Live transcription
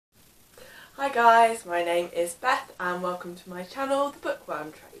Hi guys, my name is Beth and welcome to my channel, The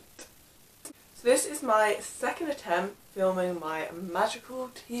Bookworm Trait. So this is my second attempt filming my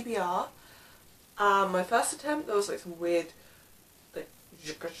magical TBR. My first attempt there was like some weird like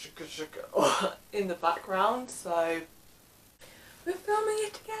in the background, so we're filming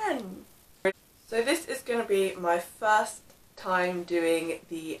it again. So this is going to be my first time doing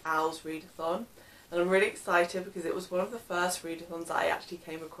the Owls readathon. And I'm really excited because it was one of the first readathons that I actually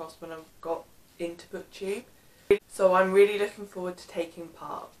came across when I got into BookTube. So I'm really looking forward to taking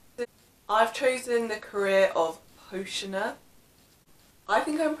part. I've chosen the career of potioner. I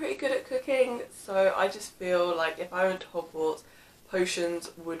think I'm pretty good at cooking, so I just feel like if I went to Hogwarts,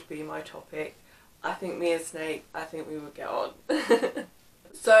 potions would be my topic. I think me and Snape, I think we would get on.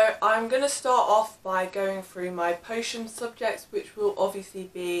 So I'm going to start off by going through my potion subjects, which will obviously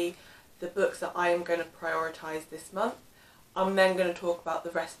be the books that I am going to prioritise this month. I'm then going to talk about the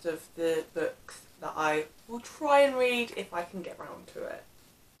rest of the books that I will try and read if I can get round to it.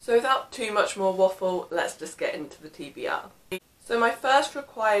 So without too much more waffle, let's just get into the TBR. So my first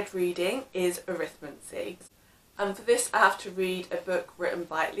required reading is arithmancy. And for this I have to read a book written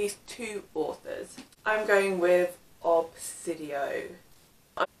by at least 2 authors. I'm going with Obsidio.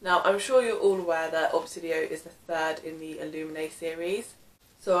 Now I'm sure you're all aware that Obsidio is the 3rd in the Illuminae series.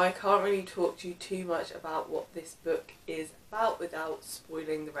 So I can't really talk to you too much about what this book is about without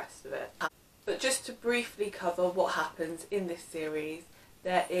spoiling the rest of it. But just to briefly cover what happens in this series,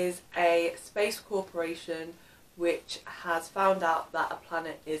 there is a space corporation which has found out that a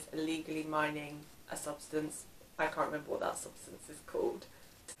planet is illegally mining a substance. I can't remember what that substance is called.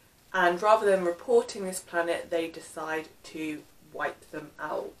 And rather than reporting this planet, they decide to wipe them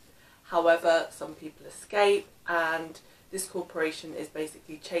out. However, some people escape and this corporation is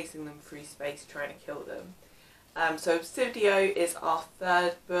basically chasing them through space, trying to kill them. So Obsidio is our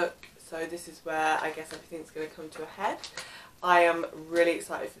 3rd book, so this is where I guess everything's going to come to a head. I am really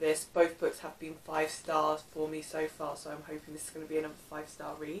excited for this. Both books have been 5 stars for me so far, so I'm hoping this is going to be another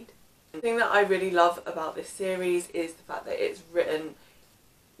 5-star read. The thing that I really love about this series is the fact that it's written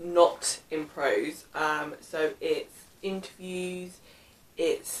not in prose. So it's interviews,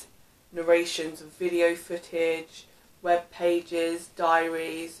 it's narrations of video footage, web pages,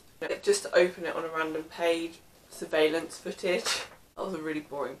 diaries. Just to open it on a random page, surveillance footage. That was a really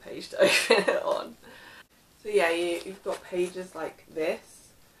boring page to open it on. So yeah, you've got pages like this.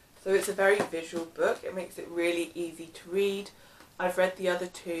 So it's a very visual book. It makes it really easy to read. I've read the other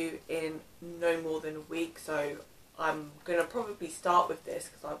 2 in no more than a week, so I'm going to probably start with this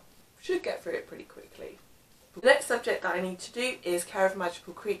because I should get through it pretty quickly. The next subject that I need to do is Care of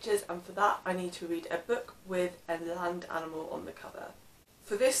Magical Creatures, and for that I need to read a book with a land animal on the cover.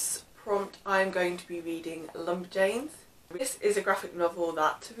 For this prompt I'm going to be reading Lumberjanes. This is a graphic novel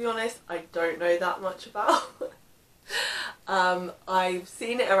that, to be honest, I don't know that much about. I've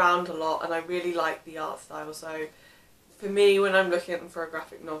seen it around a lot and I really like the art style, so for me when I'm looking for a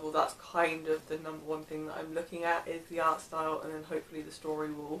graphic novel, that's kind of the #1 thing that I'm looking at, is the art style, and then hopefully the story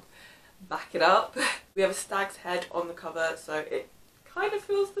will back it up. We have a stag's head on the cover, so it kind of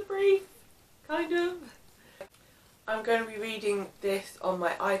fills the brief, kind of. I'm going to be reading this on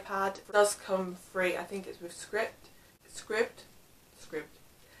my iPad. It does come free, I think it's with Script.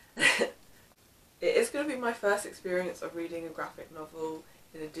 It is going to be my first experience of reading a graphic novel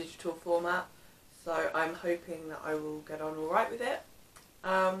in a digital format, so I'm hoping that I will get on alright with it.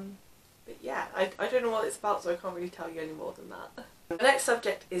 But yeah, I don't know what it's about, so I can't really tell you any more than that. The next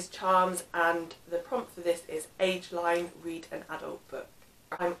subject is charms, and the prompt for this is age line, read an adult book.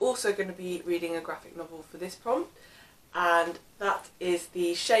 I'm also going to be reading a graphic novel for this prompt, and that is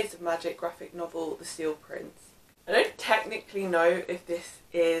the Shades of Magic graphic novel, The Steel Prince. I don't technically know if this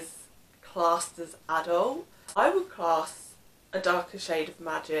is classed as adult. I would class A Darker Shade of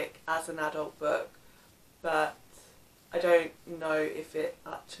Magic as an adult book, but I don't know if it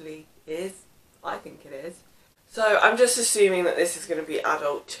actually is. I think it is. So I'm just assuming that this is going to be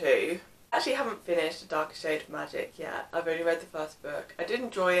adult too. I actually haven't finished A Darker Shade of Magic yet. I've only read the first book. I did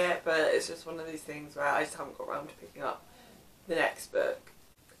enjoy it, but it's just one of these things where I just haven't got around to picking up the next book.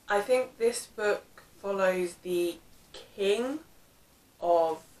 I think this book follows the king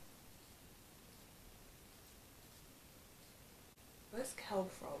of... Where's Kel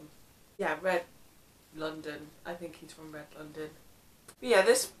from? Yeah, Red London. I think he's from Red London. But yeah,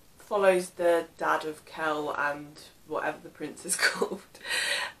 this follows the dad of Kel and whatever the prince is called,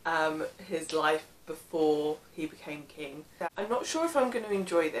 his life before he became king. I'm not sure if I'm going to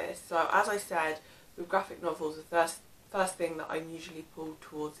enjoy this, so as I said, with graphic novels the first thing that I'm usually pulled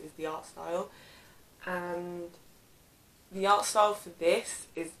towards is the art style, and the art style for this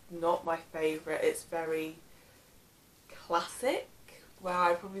is not my favourite. It's very classic, where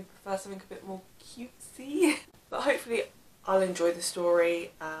I probably prefer something a bit more cutesy. But hopefully I'll enjoy the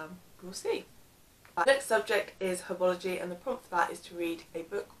story. We'll see. Next subject is herbology, and the prompt for that is to read a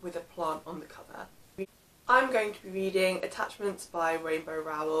book with a plant on the cover. I'm going to be reading Attachments by Rainbow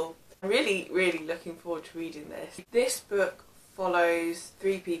Rowell. I'm really looking forward to reading this. This book follows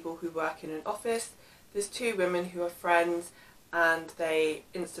three people who work in an office. There's two women who are friends and they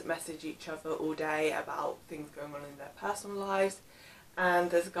instant message each other all day about things going on in their personal lives,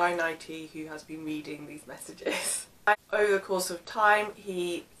 and there's a guy in IT who has been reading these messages. Over the course of time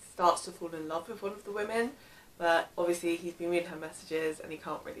he starts to fall in love with one of the women, but obviously he's been reading her messages and he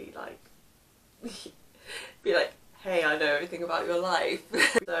can't really be like, hey, I know everything about your life.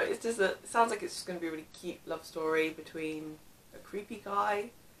 So it's just it sounds like it's just going to be a really cute love story between a creepy guy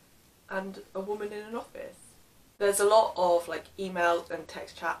and a woman in an office. There's a lot of emails and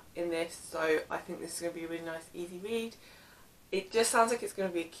text chat in this, so I think this is going to be a really nice easy read. It just sounds like it's going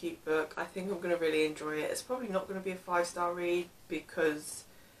to be a cute book. I think I'm going to really enjoy it. It's probably not going to be a 5-star read because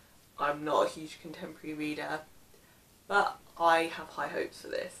I'm not a huge contemporary reader, but I have high hopes for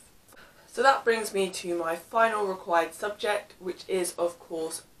this. So that brings me to my final required subject, which is of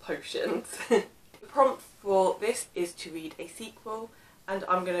course potions. The prompt for this is to read a sequel, and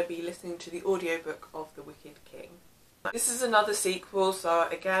I'm going to be listening to the audiobook of The Wicked King. This is another sequel, so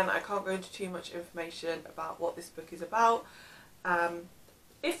again I can't go into too much information about what this book is about.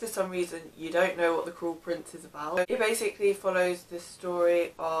 If for some reason you don't know what The Cruel Prince is about, it basically follows the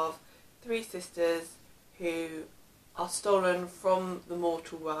story of three sisters who are stolen from the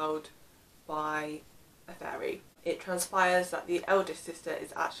mortal world by a fairy. It transpires that the eldest sister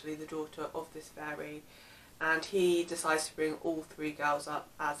is actually the daughter of this fairy, and he decides to bring all three girls up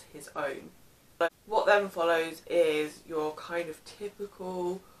as his own. What then follows is your kind of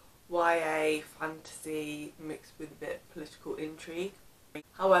typical YA fantasy mixed with a bit of political intrigue.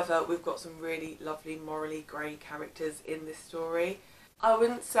 However, we've got some really lovely morally grey characters in this story. I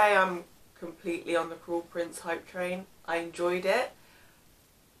wouldn't say I'm completely on the Cruel Prince hype train. I enjoyed it,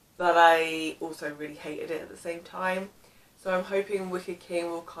 but I also really hated it at the same time. So I'm hoping Wicked King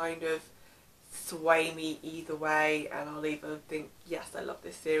will kind of sway me either way, and I'll either think, yes, I love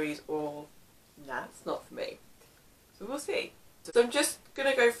this series, or nah, it's not for me. So we'll see. So I'm just going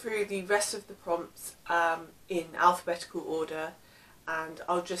to go through the rest of the prompts in alphabetical order, and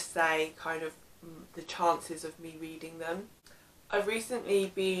I'll just say kind of the chances of me reading them. I've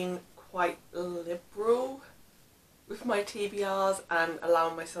recently been quite liberal with my TBRs and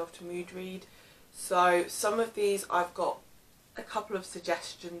allowing myself to mood read. So some of these I've got a couple of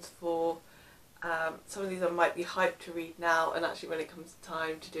suggestions for. Some of these I might be hyped to read now, and actually when it comes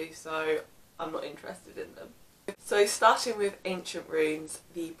time to do so, I'm not interested in them. So starting with Ancient Runes,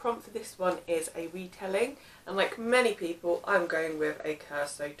 the prompt for this one is a retelling, and like many people I'm going with A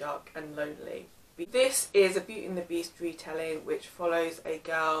Curse So Dark and Lonely. This is a Beauty and the Beast retelling which follows a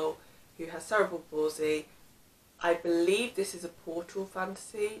girl who has cerebral palsy. I believe this is a portal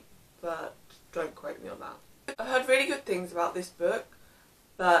fantasy, but don't quote me on that. I've heard really good things about this book,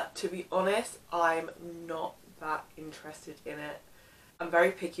 but to be honest, I'm not that interested in it. I'm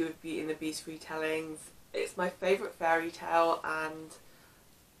very picky with Beauty and the Beast retellings. It's my favourite fairy tale, and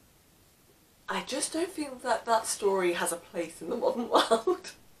I just don't think that that story has a place in the modern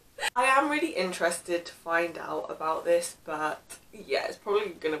world. I am really interested to find out about this, but yeah, it's probably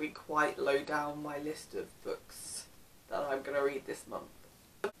going to be quite low down my list of books that I'm going to read this month.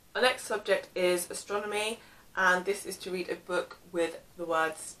 Our next subject is astronomy, and this is to read a book with the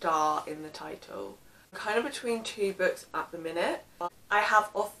word star in the title. I'm kind of between two books at the minute. I have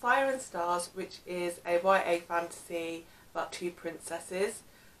Of Fire and Stars, which is a YA fantasy about two princesses.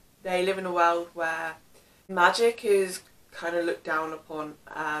 They live in a world where magic is kind of looked down upon,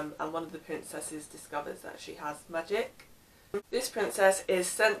 and one of the princesses discovers that she has magic. This princess is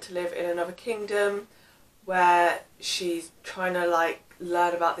sent to live in another kingdom where she's trying to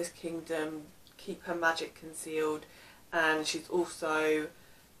learn about this kingdom, keep her magic concealed, and she's also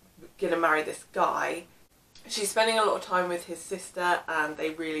gonna marry this guy. She's spending a lot of time with his sister, and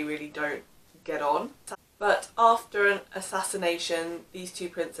they really don't get on. But after an assassination, these two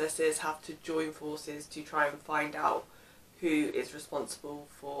princesses have to join forces to try and find out who is responsible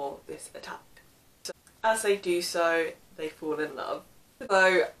for this attack. So as they do so, they fall in love.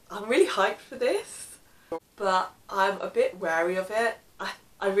 So I'm really hyped for this, but I'm a bit wary of it.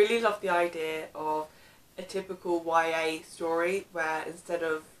 I really love the idea of a typical YA story where instead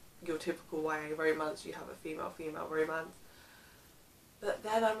of your typical YA romance you have a female-female romance. But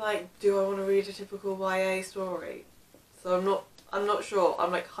then I'm like, do I want to read a typical YA story? So I'm not sure.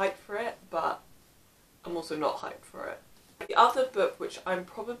 I'm like hyped for it, but I'm also not hyped for it. The other book which I'm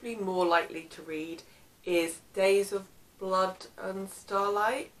probably more likely to read is Days of Blood and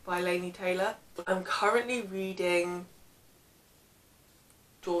Starlight by Laini Taylor. I'm currently reading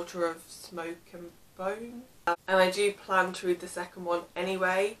Daughter of Smoke and Bone, and I do plan to read the second one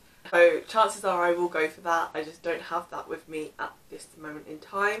anyway, so chances are I will go for that. I just don't have that with me at this moment in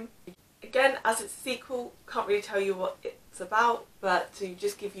time. Again, as it's a sequel, can't really tell you what it's about, but to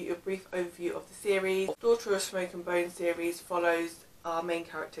just give you a brief overview of the series, Daughter of Smoke and Bone series follows our main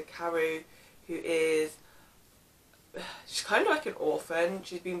character Karu, who is, she's kind of like an orphan.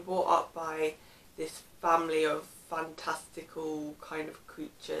 She's been brought up by this family of fantastical kind of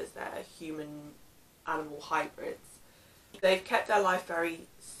creatures. They're human animal hybrids. They've kept their life very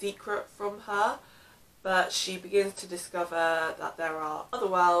secret from her, but she begins to discover that there are other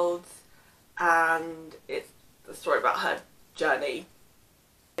worlds, and it's the story about her journey.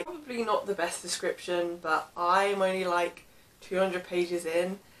 Probably not the best description, but I'm only like 200 pages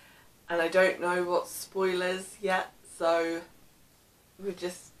in and I don't know what spoilers yet, so we'll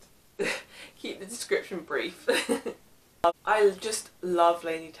just keep the description brief. I just love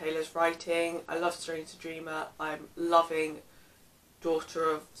Laini Taylor's writing. I love Strange the Dreamer. I'm loving Daughter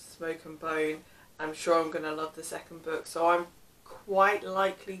of Smoke and Bone. I'm sure I'm going to love the second book, so I'm quite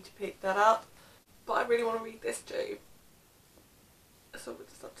likely to pick that up. But I really want to read this too, so we'll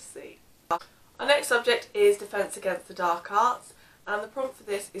just have to see. Our next subject is Defence Against the Dark Arts, and the prompt for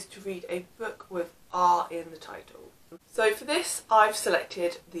this is to read a book with R in the title. So for this I've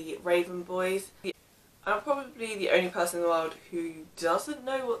selected The Raven Boys. I'm probably the only person in the world who doesn't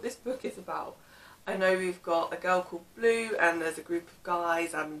know what this book is about. I know we've got a girl called Blue and there's a group of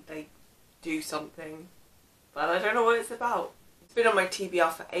guys and they do something, but I don't know what it's about. It's been on my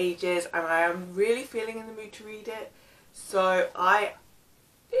TBR for ages and I am really feeling in the mood to read it, so I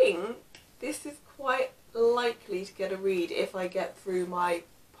think this is quite likely to get a read if I get through my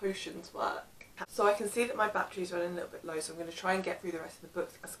potions work. So I can see that my battery's running a little bit low, so I'm going to try and get through the rest of the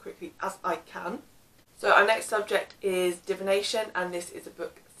books as quickly as I can. So our next subject is Divination, and this is a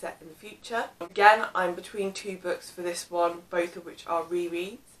book set in the future. Again, I'm between two books for this one, both of which are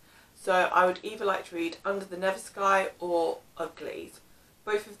rereads. So I would either like to read Under the Never Sky or Uglies.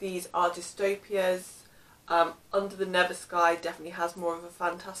 Both of these are dystopias. Under the Never Sky definitely has more of a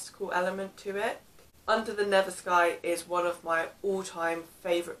fantastical element to it. Under the Never Sky is one of my all-time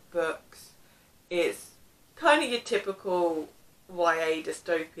favourite books. It's kind of your typical YA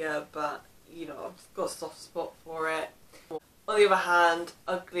dystopia, but you know, I've got a soft spot for it. On the other hand,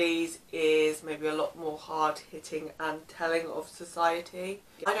 Uglies is maybe a lot more hard-hitting and telling of society.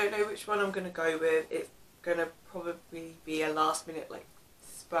 I don't know which one I'm going to go with. It's going to probably be a last-minute, like,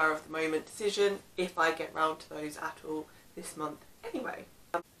 spur-of-the-moment decision if I get round to those at all this month anyway.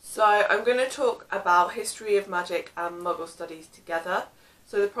 So I'm going to talk about History of Magic and Muggle Studies together.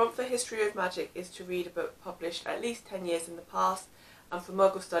 So the prompt for History of Magic is to read a book published at least 10 years in the past, and for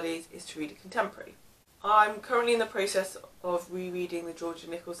Muggle Studies is to read a contemporary. I'm currently in the process of rereading the Georgia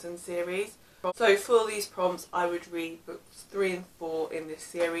Nicholson series. So for these prompts I would read books 3 and 4 in this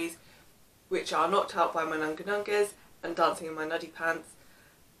series, which are Knocked Out by My Nunga Nungas and Dancing in My Nuddy Pants.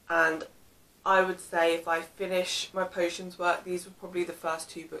 And I would say if I finish my potions work, these are probably the first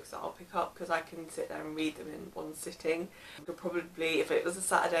 2 books that I'll pick up because I can sit there and read them in one sitting. I could probably, if it was a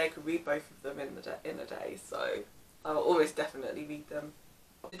Saturday, I could read both of them in a day, so I'll almost definitely read them.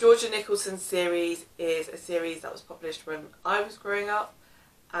 The Georgia Nicholson series is a series that was published when I was growing up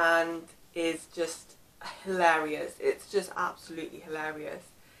and is just hilarious. It's just absolutely hilarious.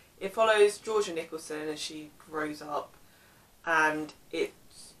 It follows Georgia Nicholson as she grows up, and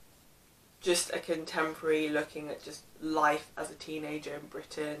it's just a contemporary looking at just life as a teenager in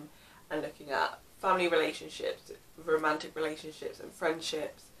Britain and looking at family relationships, romantic relationships and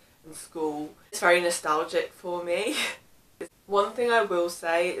friendships and school. It's very nostalgic for me. One thing I will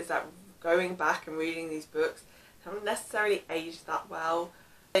say is that going back and reading these books haven't necessarily aged that well.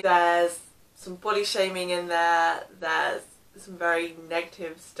 There's some body shaming in there, there's some very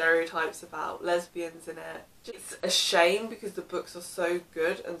negative stereotypes about lesbians in it. It's a shame because the books are so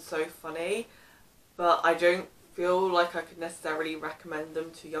good and so funny, but I don't feel like I could necessarily recommend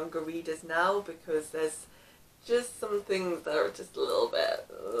them to younger readers now because there's just some things that are just a little bit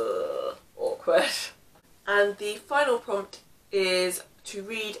awkward. And the final prompt is to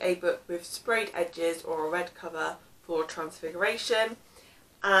read a book with sprayed edges or a red cover for Transfiguration,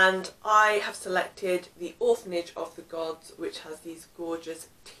 and I have selected The Orphanage of the Gods, which has these gorgeous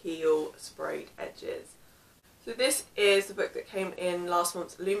teal sprayed edges. So this is the book that came in last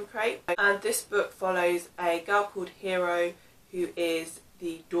month's Illumicrate, and this book follows a girl called Hero who is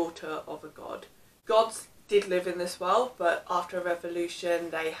the daughter of a god. Gods did live in this world, but after a revolution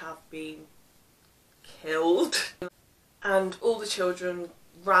they have been killed and all the children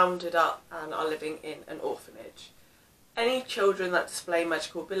rounded up and are living in an orphanage. Any children that display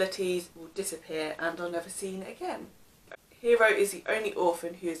magical abilities will disappear and are never seen again. Hero is the only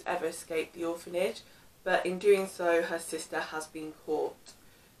orphan who has ever escaped the orphanage, but in doing so her sister has been caught.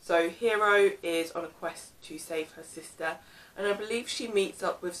 So Hero is on a quest to save her sister, and I believe she meets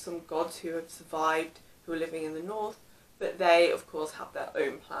up with some gods who have survived, who are living in the north, but they of course have their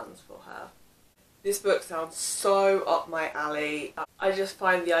own plans for her. This book sounds so up my alley. I just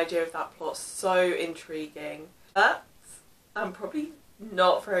find the idea of that plot so intriguing. But I'm probably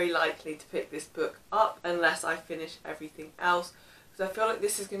not very likely to pick this book up unless I finish everything else, because I feel like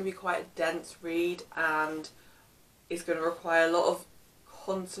this is going to be quite a dense read and is going to require a lot of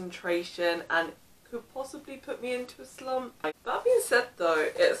concentration and could possibly put me into a slump. That being said though,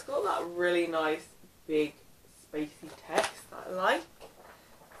 it's got that really nice big spacey text that I like.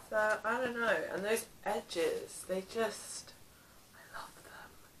 So I don't know, and those edges, I love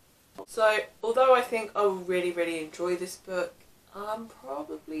them. So although I think I will really enjoy this book, I'm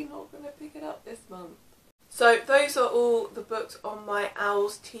probably not going to pick it up this month. So those are all the books on my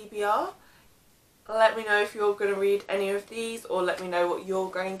Owls TBR. Let me know if you're going to read any of these, or let me know what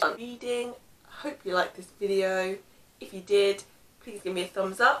you're going to be reading. I hope you liked this video. If you did, please give me a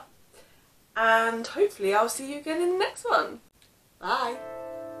thumbs up, and hopefully I'll see you again in the next one. Bye!